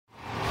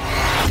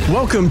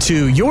Welcome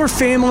to Your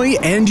Family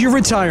and Your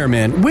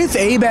Retirement with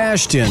Abe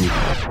Ashton.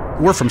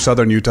 We're from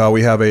Southern Utah.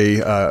 We have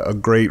a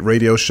great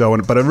radio show,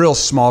 but a real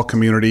small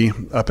community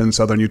up in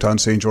Southern Utah and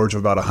St. George of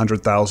about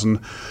 100,000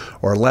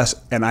 or less.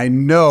 And I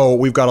know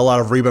we've got a lot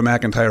of Reba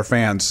McEntire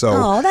fans.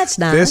 So that's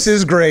nice. This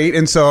is great.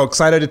 And so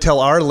excited to tell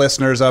our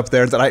listeners up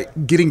there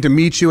that getting to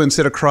meet you and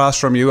sit across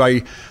from you,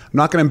 I'm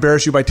not going to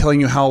embarrass you by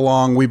telling you how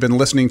long we've been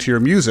listening to your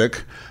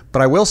music.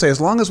 But I will say, as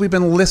long as we've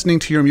been listening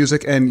to your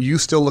music and you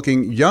still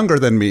looking younger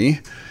than me,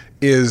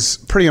 is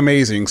pretty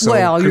amazing. So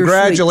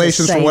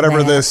congratulations for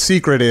whatever the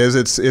secret is.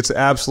 It's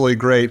absolutely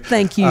great.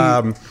 Thank you.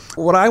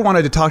 What I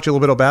wanted to talk to you a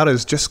little bit about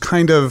is just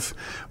kind of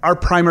our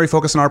primary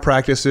focus in our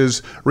practice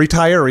is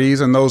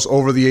retirees and those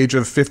over the age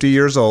of 50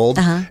 years old.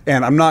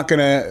 And I'm not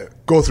going to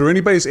go through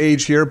anybody's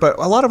age here, but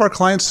a lot of our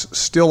clients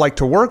still like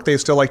to work. They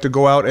still like to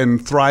go out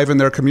and thrive in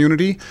their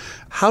community.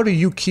 How do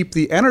you keep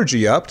the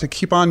energy up to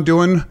keep on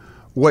doing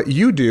what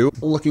you do,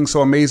 looking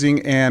so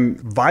amazing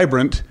and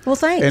vibrant? Well,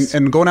 thanks.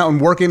 And going out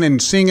and working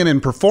and singing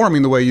and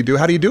performing the way you do.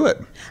 How do you do it?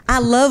 I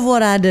love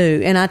what I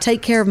do, and I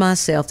take care of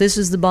myself. This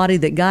is the body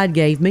that God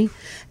gave me,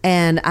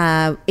 and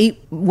I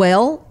eat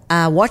well.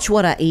 I watch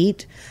what I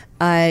eat.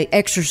 I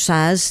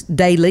exercise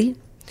daily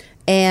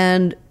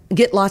and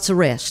get lots of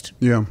rest.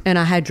 Yeah. And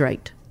I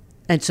hydrate.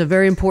 It's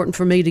very important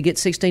for me to get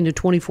 16 to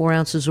 24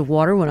 ounces of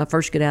water when I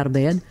first get out of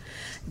bed.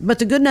 But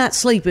the good night's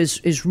sleep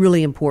is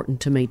really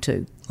important to me,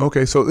 too.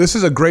 Okay, so this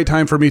is a great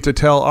time for me to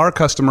tell our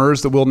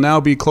customers that we'll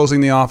now be closing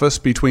the office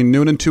between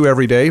noon and 2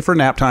 every day for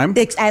nap time.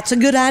 That's a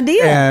good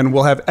idea. And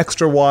we'll have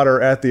extra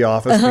water at the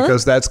office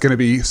because that's going to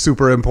be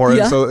super important.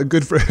 Yeah. So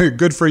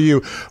good for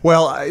you.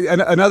 Well,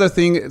 another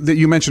thing that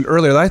you mentioned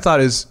earlier that I thought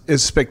is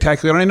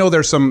spectacular, and I know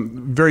there's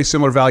some very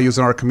similar values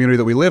in our community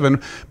that we live in,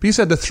 but you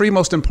said the three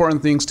most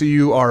important things to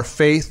you are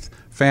faith,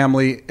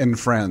 family, and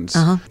friends.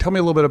 Tell me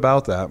a little bit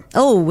about that.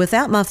 Oh,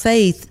 without my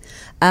faith,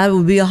 I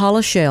would be a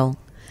hollow shell.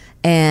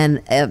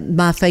 And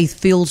my faith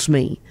fills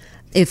me.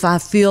 If I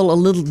feel a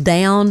little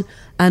down,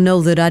 I know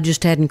that I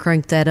just hadn't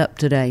cranked that up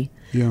today.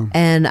 Yeah.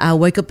 And I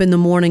wake up in the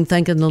morning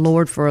thanking the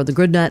Lord for the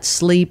good night's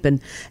sleep and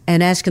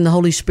asking the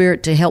Holy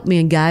Spirit to help me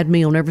and guide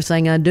me on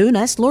everything I do. And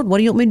ask the Lord, what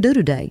do you want me to do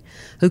today?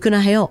 Who can I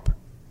help?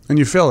 And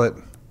you feel it.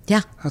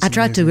 Yeah, That's I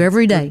try amazing. to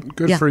every day.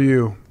 Good for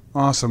you.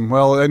 Awesome.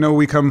 Well, I know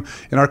we come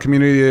in our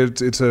community.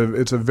 It's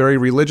a very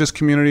religious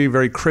community,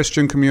 very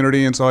Christian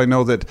community, and so I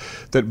know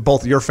that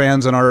both your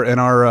fans and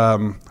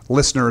our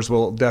listeners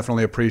will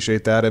definitely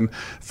appreciate that. And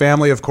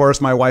family, of course,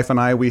 my wife and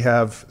I, we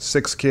have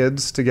 6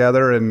 kids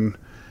together, and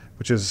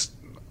which is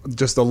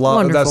just the love.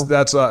 Wonderful.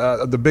 That's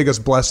the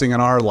biggest blessing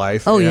in our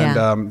life. Oh, and,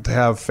 yeah. To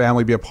have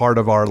family be a part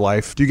of our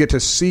life. Do you get to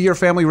see your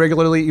family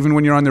regularly, even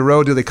when you're on the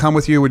road? Do they come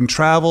with you and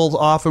travel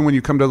often when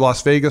you come to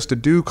Las Vegas to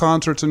do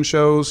concerts and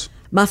shows?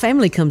 My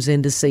family comes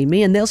in to see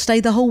me, and they'll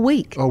stay the whole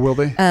week. Oh, will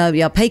they?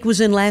 Yeah, Paik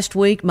was in last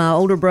week, my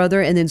older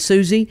brother, and then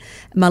Susie,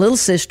 my little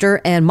sister,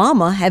 and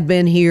Mama have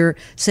been here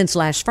since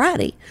last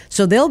Friday.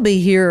 So they'll be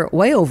here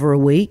way over a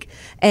week.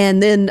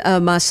 And then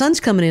my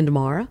son's coming in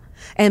tomorrow,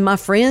 and my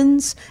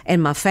friends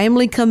and my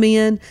family come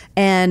in,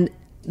 and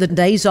the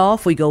days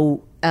off, we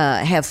go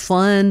have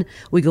fun.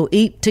 We go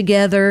eat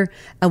together.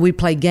 We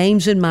play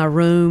games in my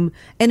room,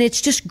 and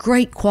it's just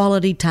great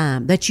quality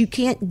time that you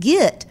can't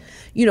get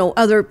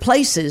other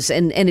places,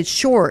 and it's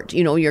short.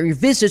 Your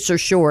visits are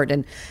short,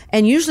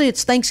 and usually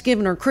it's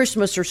Thanksgiving or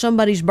Christmas or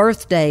somebody's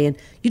birthday, and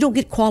you don't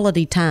get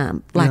quality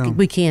time like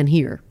we can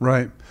here.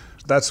 Right.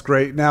 That's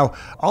great. Now,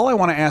 all I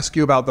want to ask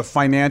you about the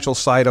financial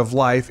side of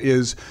life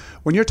is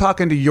when you're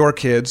talking to your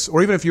kids,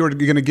 or even if you were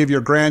going to give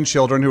your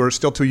grandchildren who are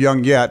still too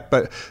young yet,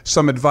 but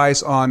some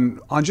advice on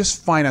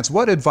just finance,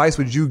 what advice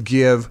would you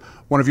give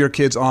one of your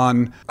kids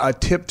on a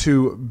tip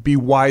to be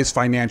wise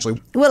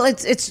financially? Well,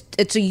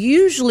 it's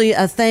usually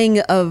a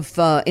thing of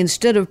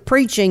instead of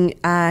preaching,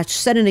 I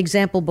set an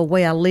example by the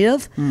way I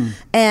live,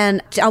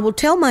 and I will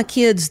tell my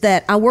kids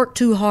that I work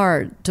too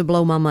hard to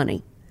blow my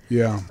money.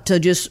 Yeah. To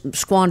just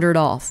squander it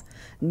off.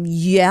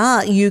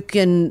 Yeah, you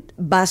can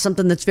buy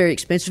something that's very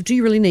expensive. Do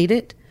you really need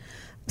it?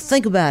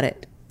 Think about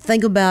it.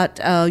 Think about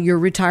your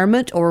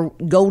retirement or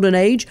golden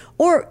age,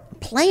 or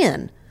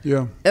plan.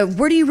 Yeah.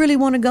 Where do you really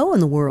want to go in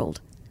the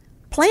world?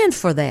 Plan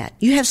for that.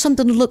 You have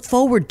something to look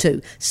forward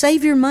to.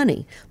 Save your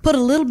money. Put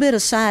a little bit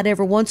aside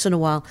every once in a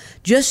while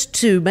just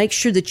to make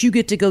sure that you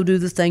get to go do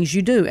the things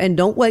you do. And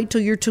don't wait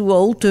till you're too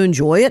old to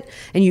enjoy it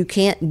and you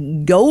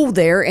can't go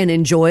there and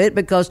enjoy it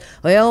because,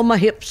 well, my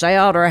hip's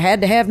out or I had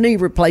to have knee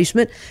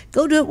replacement.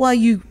 Go do it while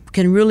you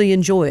can really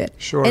enjoy it.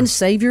 Sure. And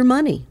save your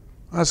money.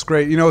 That's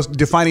great.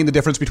 Defining the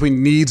difference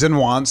between needs and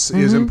wants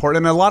is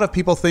important. And a lot of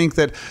people think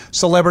that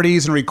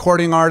celebrities and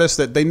recording artists,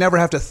 that they never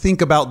have to think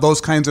about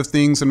those kinds of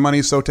things and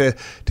money. So to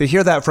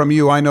hear that from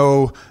you, I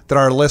know that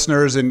our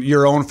listeners and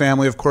your own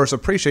family, of course,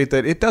 appreciate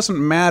that. It doesn't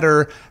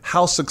matter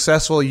how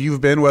successful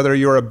you've been, whether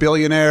you're a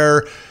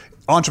billionaire,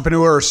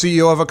 entrepreneur or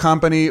CEO of a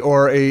company,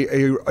 or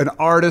an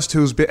artist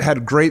who's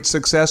had great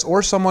success,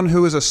 or someone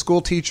who is a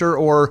school teacher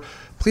or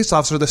police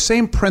officer, the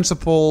same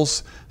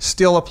principles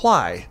still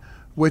apply.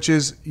 which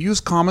is use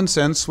common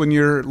sense when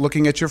you're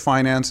looking at your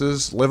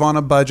finances, live on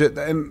a budget.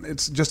 And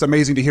it's just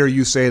amazing to hear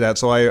you say that.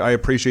 So I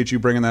appreciate you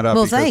bringing that up.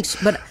 Well, thanks.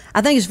 But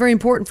I think it's very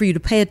important for you to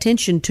pay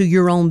attention to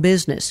your own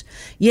business.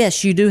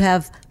 Yes, you do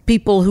have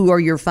people who are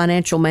your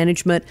financial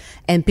management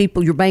and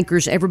people, your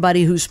bankers,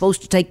 everybody who's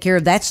supposed to take care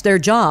of, that's their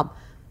job.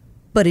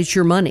 But it's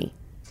your money.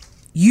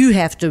 You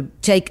have to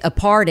take a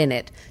part in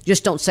it.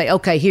 Just don't say,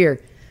 okay,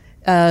 here,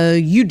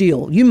 you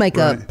deal. You make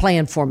a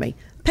plan for me.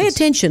 Pay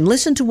attention.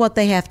 Listen to what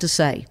they have to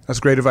say.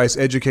 That's great advice.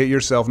 Educate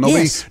yourself.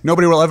 Yes.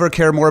 Nobody will ever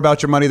care more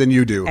about your money than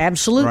you do.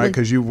 Absolutely. Right?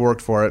 Because you've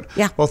worked for it.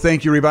 Yeah. Well,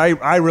 thank you, Reba.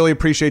 I really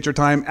appreciate your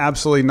time.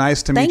 Absolutely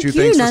nice to meet you.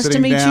 Thanks for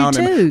sitting down. Nice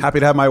to meet you, too. And happy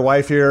to have my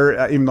wife here,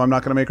 even though I'm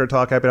not going to make her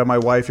talk. Happy to have my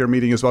wife here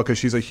meeting as well because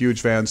she's a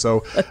huge fan. So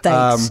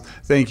thanks.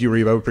 Thank you,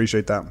 Reba.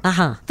 Appreciate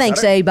that.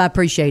 Thanks, Abe. I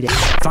appreciate it.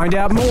 Find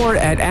out more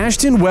at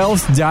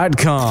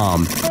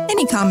ashtonwealth.com.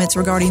 Any comments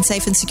regarding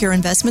safe and secure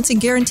investments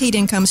and guaranteed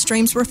income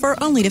streams refer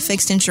only to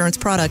fixed insurance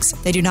products.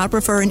 They do not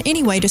refer in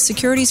any way to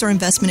securities or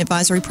investment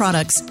advisory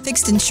products.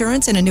 Fixed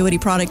insurance and annuity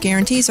product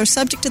guarantees are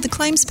subject to the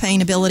claims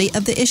paying ability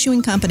of the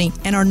issuing company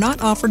and are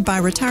not offered by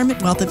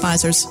Retirement Wealth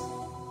Advisors.